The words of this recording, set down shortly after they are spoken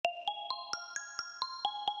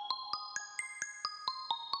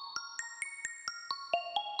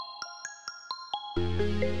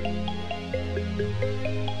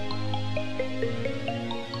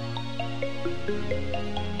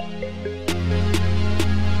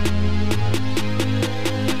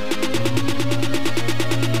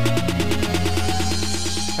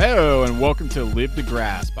Hello and welcome to Live to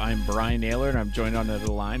Grasp. I'm Brian Naylor and I'm joined on the other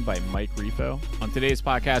line by Mike Rifo. On today's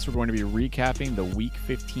podcast, we're going to be recapping the Week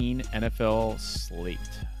 15 NFL slate.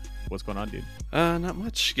 What's going on, dude? Not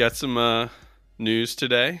much. Got some news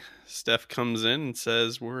today. Steph comes in and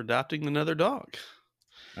says we're adopting another dog.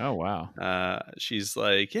 Oh, wow. She's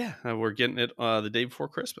like, yeah, we're getting it the day before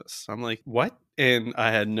Christmas. I'm like, what? And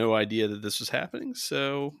I had no idea that this was happening.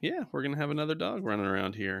 So, yeah, we're going to have another dog running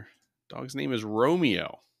around here. Dog's name is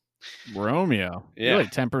Romeo. Romeo. Yeah. You're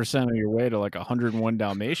like 10% of your way to like 101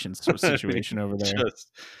 Dalmatians situation over there.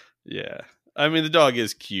 Yeah. I mean, the dog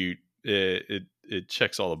is cute. It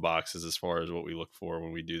checks all the boxes as far as what we look for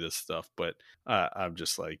when we do this stuff. But I'm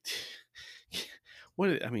just like,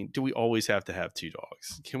 do we always have to have two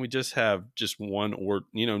dogs? Can we just have just one or,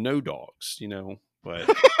 no dogs, But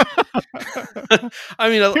I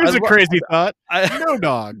mean, here's a crazy thought. No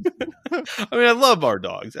dogs. I mean, I love our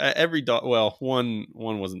dogs. Every dog. Well, one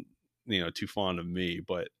wasn't, too fond of me,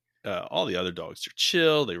 but all the other dogs are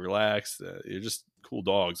chill. They relax. They're just cool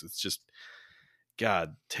dogs. It's just,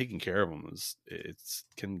 God, taking care of them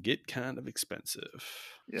can get kind of expensive.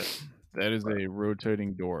 Yeah, that is a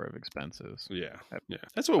rotating door of expenses. Yeah.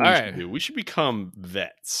 That's what we should do. We should become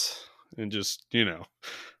vets and just,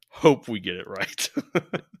 hope we get it right.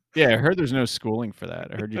 Yeah, I heard there's no schooling for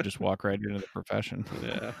that. I heard you just walk right into the profession.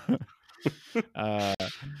 Yeah.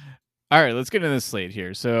 All right, let's get into the slate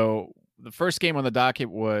here. So the first game on the docket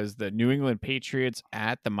was the New England Patriots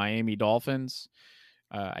at the Miami Dolphins.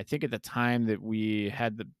 I think at the time that we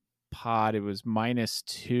had the pod, it was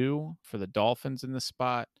 -2 for the Dolphins in the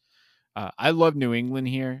spot. I love New England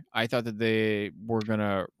here. I thought that they were going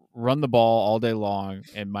to run the ball all day long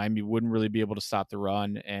and Miami wouldn't really be able to stop the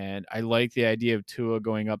run. And I like the idea of Tua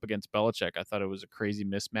going up against Belichick. I thought it was a crazy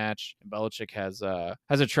mismatch. And Belichick has a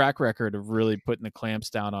track record of really putting the clamps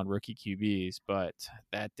down on rookie QBs, but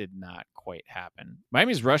that did not quite happen.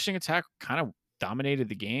 Miami's rushing attack kind of dominated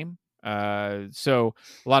the game. So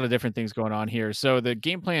a lot of different things going on here. So the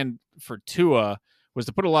game plan for Tua was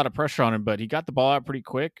to put a lot of pressure on him, but he got the ball out pretty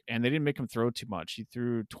quick and they didn't make him throw too much.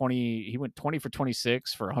 He went 20 for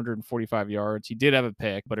 26 for 145 yards. He did have a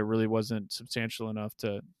pick, but it really wasn't substantial enough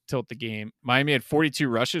to tilt the game. Miami had 42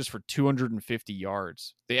 rushes for 250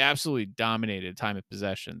 yards. They absolutely dominated time of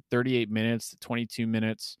possession, 38 minutes to 22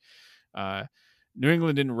 minutes. New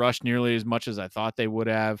England didn't rush nearly as much as I thought they would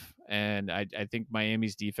have. And I think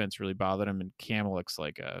Miami's defense really bothered him. And Cam looks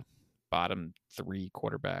like a bottom 3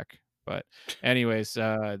 quarterback. But anyways,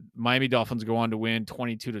 Miami Dolphins go on to win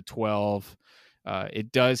 22-12.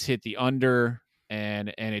 It does hit the under, and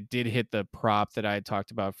it did hit the prop that I had talked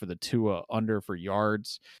about for the Tua under for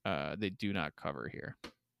yards. They do not cover here.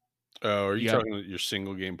 Oh, are you talking about your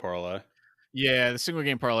single game parlay? Yeah, the single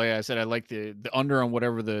game parlay. I said I like the under on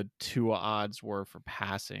whatever the Tua odds were for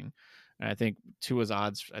passing. And I think Tua's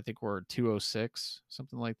odds, were 206,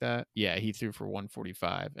 something like that. Yeah, he threw for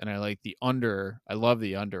 145. And I like the under. I love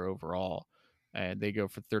the under overall. And they go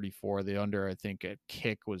for 34. The under, I think, at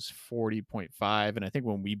kick was 40.5. And I think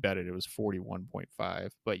when we bet it, it was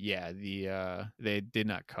 41.5. But yeah, they did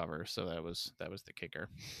not cover. So that was the kicker.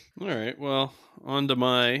 All right. Well, on to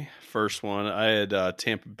my first one. I had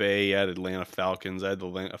Tampa Bay at Atlanta Falcons. I had the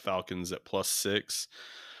Atlanta Falcons at +6.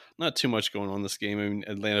 Not too much going on this game. I mean,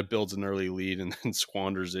 Atlanta builds an early lead and then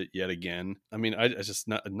squanders it yet again. I mean, I just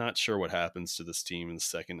not sure what happens to this team in the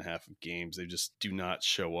second half of games. They just do not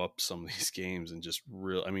show up some of these games and just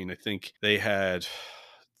I mean, I think they had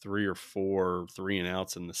 3 or 4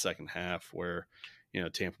 3-and-outs in the second half where,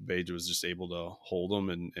 Tampa Bay was just able to hold them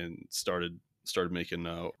and started making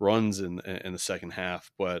runs in the second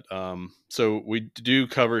half. But so we do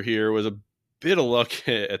cover here. It was a bit of luck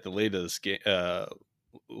at the late of this game.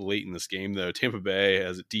 Late in this game, though, Tampa Bay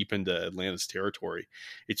has it deep into Atlanta's territory.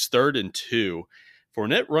 It's 3rd and 2.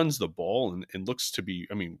 Fournette runs the ball and looks to be,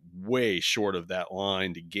 way short of that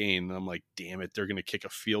line to gain. And I'm like, damn it, they're going to kick a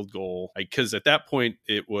field goal. Because at that point,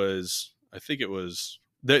 they're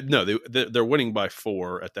winning by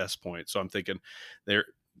 4 at this point. So I'm thinking I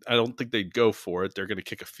don't think they'd go for it. They're going to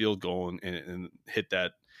kick a field goal and hit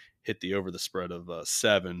the over the spread of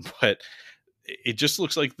 7. But it just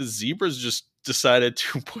looks like the Zebras just decided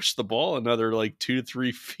to push the ball another like 2 to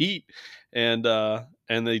 3 feet and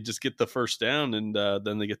they just get the first down and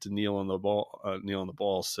then they get to kneel on the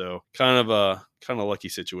ball. So kind of a lucky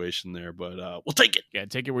situation there, but we'll take it. Yeah,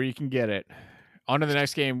 take it where you can get it. On to the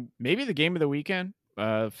next game, maybe the game of the weekend.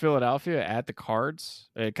 Philadelphia at the Cards.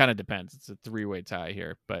 It kind of depends. It's a three-way tie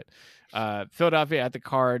here, but Philadelphia at the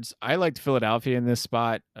Cards. I liked Philadelphia in this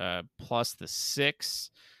spot, plus the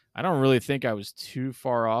 6. I don't really think I was too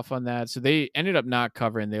far off on that. So they ended up not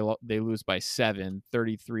covering. They lose by 7,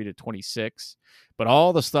 33-26. But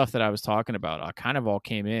all the stuff that I was talking about kind of all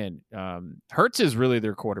came in. Hurts is really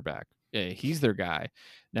their quarterback. Yeah, he's their guy.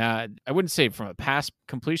 Now, I wouldn't say from a pass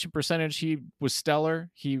completion percentage he was stellar.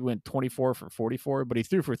 He went 24 for 44, but he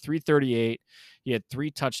threw for 338. He had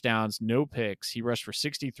 3 touchdowns, no picks. He rushed for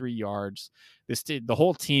 63 yards. The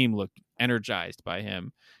whole team looked energized by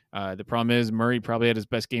him. The problem is Murray probably had his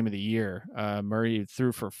best game of the year. Murray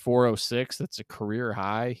threw for 406. That's a career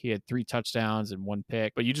high. He had 3 touchdowns and 1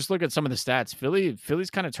 pick. But you just look at some of the stats.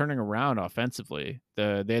 Philly's kind of turning around offensively.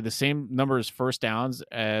 They had the same numbers first downs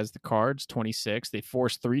as the Cards, 26. They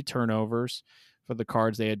forced 3 turnovers for the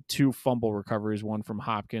Cards. They had 2 fumble recoveries, one from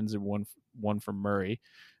Hopkins and one from Murray.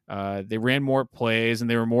 They ran more plays and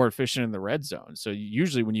they were more efficient in the red zone. So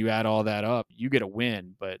usually when you add all that up, you get a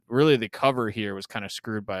win. But really the cover here was kind of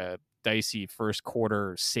screwed by a dicey first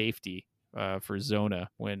quarter safety for Zona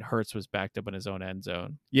when Hurts was backed up in his own end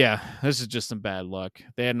zone. Yeah, this is just some bad luck.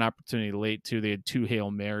 They had an opportunity late too. They had 2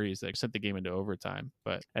 Hail Marys that sent the game into overtime.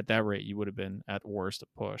 But at that rate, you would have been at worst a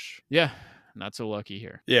push. Yeah. Not so lucky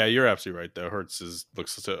here. Yeah, you're absolutely right. Though Hurts he's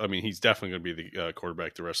definitely going to be the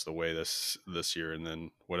quarterback the rest of the way this year, and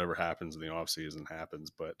then whatever happens in the offseason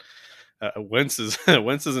happens. But Wentz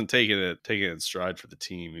isn't taking it in stride for the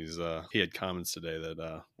team. He had comments today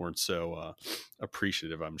that weren't so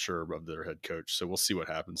appreciative, I'm sure, of their head coach. So we'll see what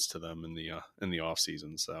happens to them in the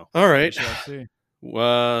offseason. So all right. We shall see.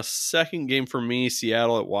 Second game for me,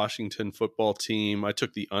 Seattle at Washington football team. I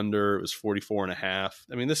took the under. It was 44.5.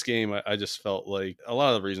 I mean, this game, I just felt like a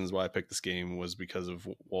lot of the reasons why I picked this game was because of,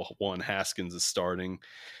 well, one, Haskins is starting.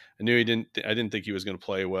 I didn't think he was going to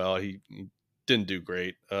play well. He didn't do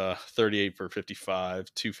great. 38 for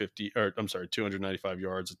 55, 295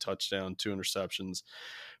 yards, a touchdown, 2 interceptions,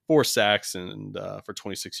 4 sacks, and for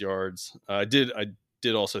 26 yards. I did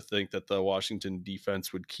also think that the Washington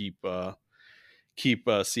defense would keep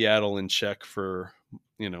Seattle in check for,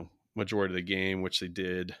 majority of the game, which they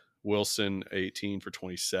did. Wilson, 18 for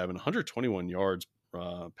 27, 121 yards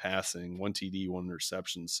passing, 1 TD, 1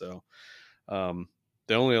 interception. So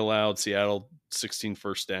they only allowed Seattle 16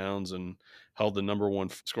 first downs and held the number 1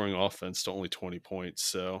 scoring offense to only 20 points.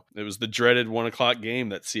 So it was the dreaded 1:00 game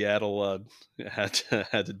that Seattle had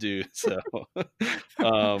to do. So,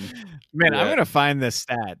 man, I'm gonna find this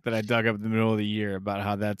stat that I dug up in the middle of the year about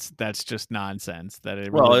how that's just nonsense. That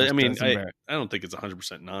it really I don't think it's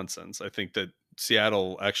 100% nonsense. I think that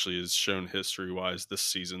Seattle actually has shown history-wise this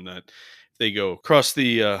season that if they go across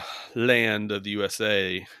the land of the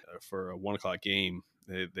USA for a 1:00 game,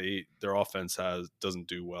 their offense doesn't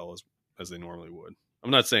do well as they normally would.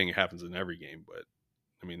 I'm not saying it happens in every game, but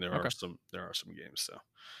I mean there are some games. So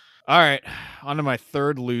all right, on to my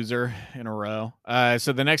third loser in a row.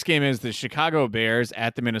 So the next game is the Chicago Bears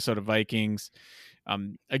at the Minnesota Vikings.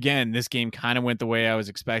 Again, this game kind of went the way I was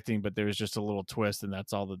expecting, but there was just a little twist, and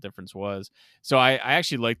that's all the difference was. So I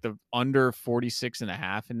actually like the under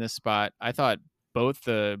 46.5 in this spot. I thought both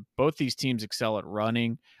these teams excel at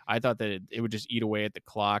running. I thought that it would just eat away at the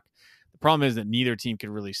clock. The problem is that neither team could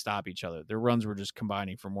really stop each other. Their runs were just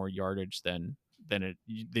combining for more yardage than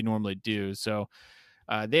they normally do. So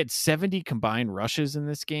they had 70 combined rushes in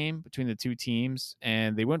this game between the two teams,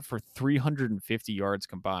 and they went for 350 yards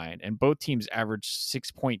combined. And both teams averaged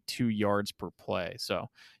 6.2 yards per play. So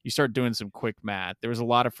you start doing some quick math. There was a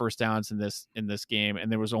lot of first downs in this game,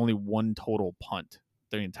 and there was only 1 total punt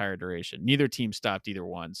the entire duration. Neither team stopped either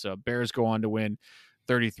one. So Bears go on to win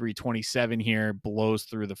 33-27 here, blows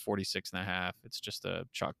through the 46.5. It's just a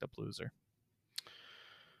chalked up loser.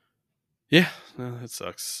 Yeah, that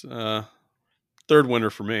sucks. Third winner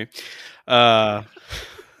for me.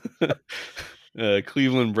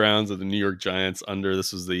 Cleveland Browns of the New York Giants under.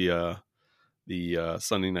 This was the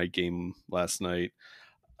Sunday night game last night.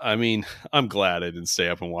 I mean, I'm glad I didn't stay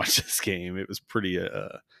up and watch this game. It was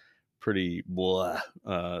pretty blah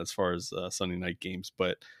as far as Sunday night games,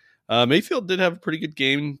 but Mayfield did have a pretty good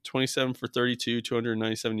game, 27 for 32,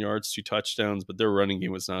 297 yards, 2 touchdowns, but their running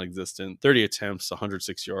game was non-existent. 30 attempts,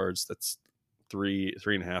 106 yards. That's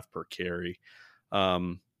 3.5 per carry.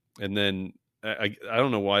 And then I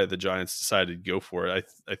don't know why the Giants decided to go for it.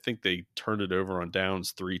 I think they turned it over on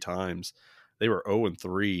downs 3 times. They were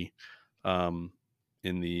 0-3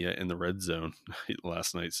 in the red zone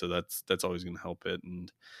last night, so that's always going to help it. And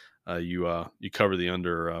you cover the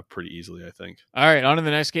under pretty easily, I think. All right, on to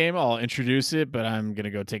the next game. I'll introduce it, but I'm going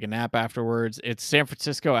to go take a nap afterwards. It's San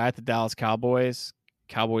Francisco at the Dallas Cowboys.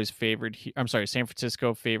 Cowboys favored. I'm sorry, San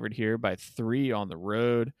Francisco favored here by 3 on the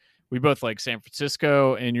road. We both like San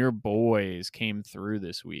Francisco, and your boys came through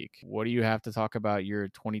this week. What do you have to talk about your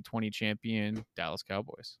 2020 champion Dallas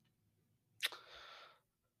Cowboys?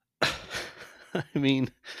 I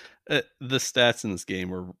mean, the stats in this game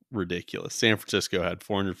were ridiculous. San Francisco had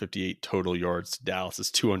 458 total yards. Dallas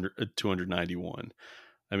is 291.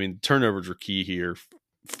 I mean, turnovers were key here.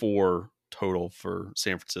 4 total for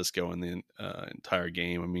San Francisco in the entire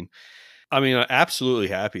game. I'm absolutely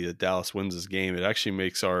happy that Dallas wins this game. It actually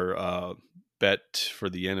makes our bet for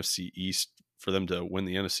the NFC East, for them to win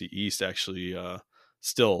the NFC East, actually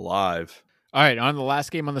still alive. All right, on the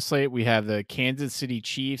last game on the slate, we have the Kansas City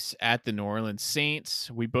Chiefs at the New Orleans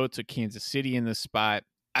Saints. We both took Kansas City in this spot.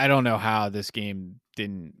 I don't know how this game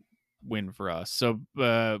didn't win for us. So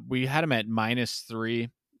we had them at -3.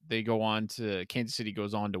 They go on to Kansas City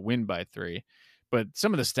goes on to win by 3. But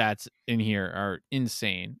some of the stats in here are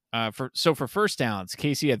insane. For first downs,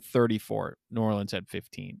 KC had 34, New Orleans had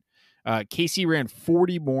 15. KC ran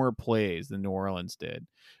 40 more plays than New Orleans did.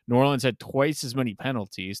 New Orleans had twice as many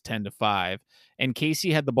penalties, 10-5, and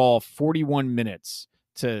KC had the ball 41 minutes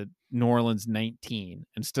to New Orleans 19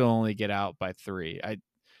 and still only get out by 3.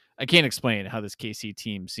 I can't explain how this KC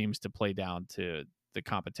team seems to play down to the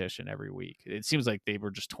competition every week. It seems like they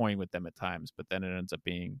were just toying with them at times, but then it ends up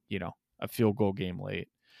being, a field goal game late.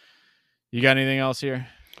 You got anything else here?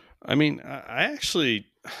 I mean, I actually,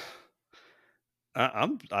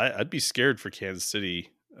 I'd be scared for Kansas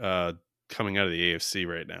City coming out of the AFC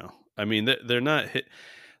right now. I mean, they're not hit.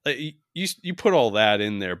 Like, you put all that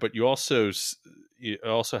in there, but you also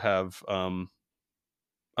have. I'm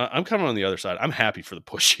kind of on the other side. I'm happy for the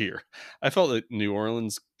push here. I felt that New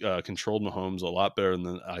Orleans controlled Mahomes a lot better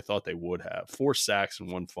than I thought they would have. 4 sacks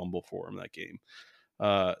and 1 fumble for him that game.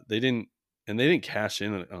 They didn't cash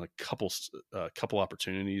in on a couple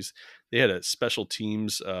opportunities. They had a special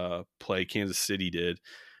teams play, Kansas City did,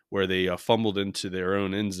 where they fumbled into their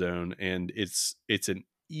own end zone, and it's an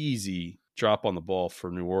easy drop on the ball for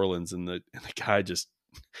New Orleans, and the guy just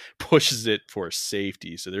pushes it for a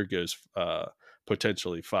safety. So there goes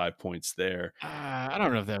potentially 5 points there. I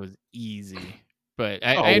don't know if that was easy, but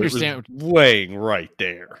I understand. It was laying right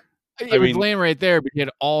there. It was laying right there, but he had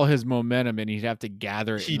all his momentum, and he'd have to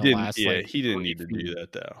gather it. He didn't need to do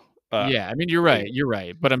that though. Yeah, I mean, you're right. You're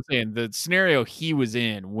right. But I'm saying the scenario he was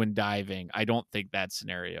in when diving, I don't think that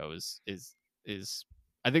scenario is.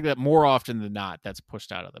 I think that more often than not, that's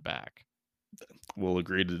pushed out of the back. We'll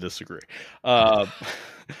agree to disagree. I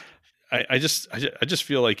just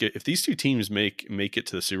feel like if these two teams make it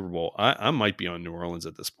to the Super Bowl, I might be on New Orleans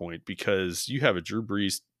at this point, because you have a Drew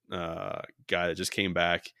Brees guy that just came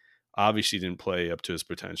back, obviously didn't play up to his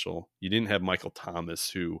potential. You didn't have Michael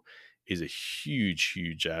Thomas, who is a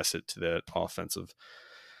huge asset to that offensive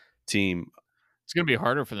team. It's going to be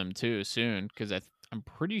harder for them too soon, because I'm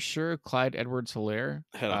pretty sure Clyde Edwards-Helaire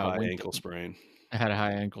had a high ankle sprain. Had a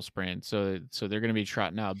high ankle sprain, so they're going to be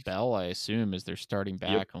trotting out Bell, I assume, as they're starting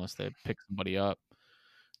back, unless they pick somebody up.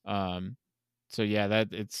 So yeah,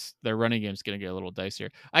 their running game's going to get a little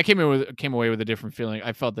dicier. I came away with a different feeling.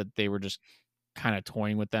 I felt that they were just kind of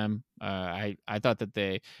toying with them. I thought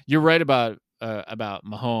that you're right about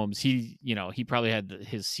Mahomes. He probably had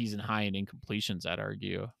his season high in incompletions, I'd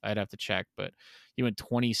argue. I'd have to check, but he went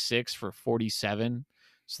 26 for 47.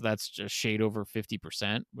 So that's just shade over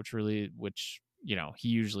 50%, which he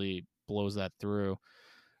usually blows that through.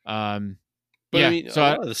 But yeah, I mean, a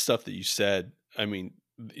lot of the stuff that you said, I mean,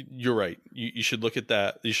 you're right. You should look at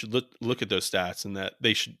that. You should look at those stats, and that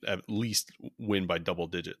they should at least win by double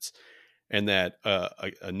digits. And that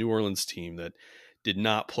a New Orleans team that did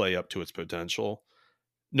not play up to its potential,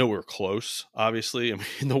 nowhere close, obviously. I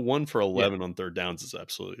mean, the 1 for 11 on third downs is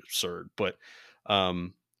absolutely absurd. But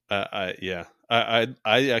I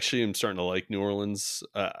actually am starting to like New Orleans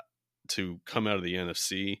to come out of the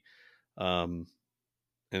NFC. And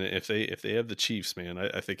if they have the Chiefs, man,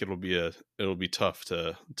 I think it'll be tough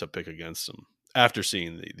to pick against them after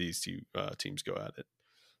seeing these two teams go at it.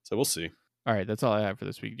 So we'll see. All right, that's all I have for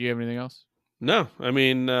this week. Do you have anything else? No, I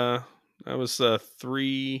mean, I was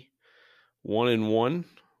 3-1-1.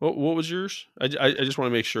 What was yours? I just want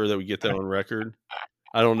to make sure that we get that on record.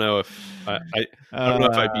 I don't know if I don't know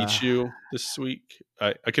if I beat you this week.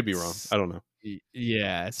 I could be wrong. I don't know.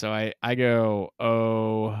 Yeah, so I go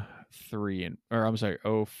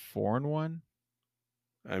 0-4-1.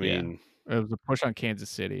 I mean, it was a push on Kansas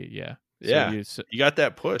City. Yeah. Yeah. So you got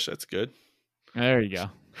that push. That's good. There you go.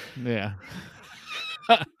 Yeah.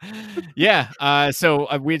 Yeah. So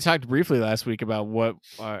we had talked briefly last week about what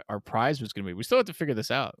our prize was going to be. We still have to figure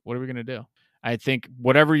this out. What are we going to do? I think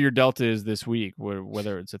whatever your delta is this week,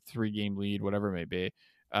 whether it's a 3-game lead, whatever it may be,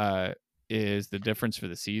 is the difference for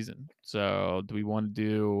the season. So do you want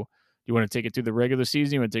to take it through the regular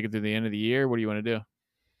season? You want to take it through the end of the year? What do you want to do?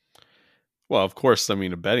 Well, of course, I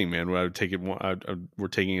mean, a betting man, I would take it. We're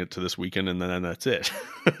taking it to this weekend, and then that's it.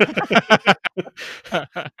 But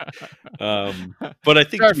I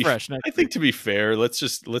think to be fair, let's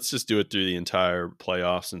just do it through the entire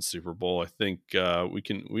playoffs and Super Bowl. I think we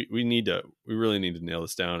really need to nail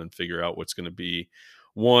this down and figure out what's going to be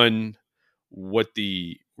what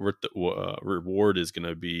the reward is going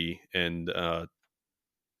to be, and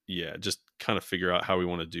just kind of figure out how we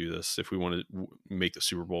want to do this, if we want to make the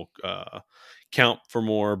Super Bowl count for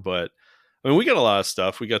more. But I mean, we got a lot of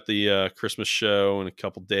stuff. We got the Christmas show in a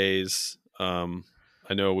couple days. I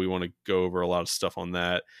know we want to go over a lot of stuff on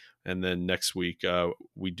that, and then next week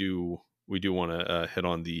we do want to hit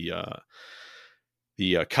on the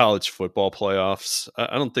college football playoffs.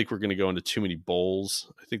 I don't think we're going to go into too many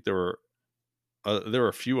bowls. I think there were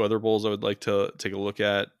a few other bowls I would like to take a look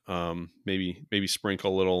at. Maybe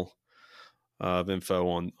sprinkle a little of info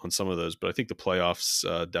on some of those, but I think the playoffs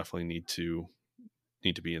definitely need to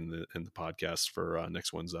be in the podcast for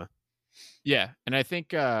next Wednesday. Yeah, and I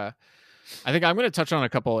think I'm going to touch on a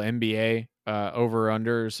couple NBA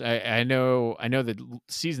over-unders. I know the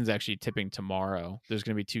season's actually tipping tomorrow. There's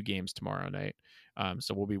going to be 2 games tomorrow night.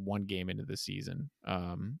 So we'll be 1 game into the season,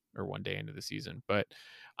 or 1 day into the season. But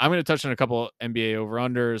I'm going to touch on a couple NBA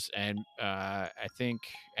over-unders, and I think,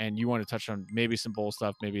 and you want to touch on maybe some bowl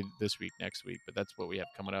stuff, maybe this week, next week, but that's what we have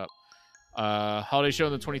coming up. Holiday show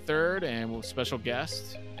on the 23rd, and we'll special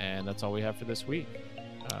guest, and that's all we have for this week.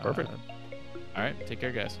 Perfect. All right, take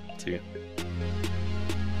care, guys. See you.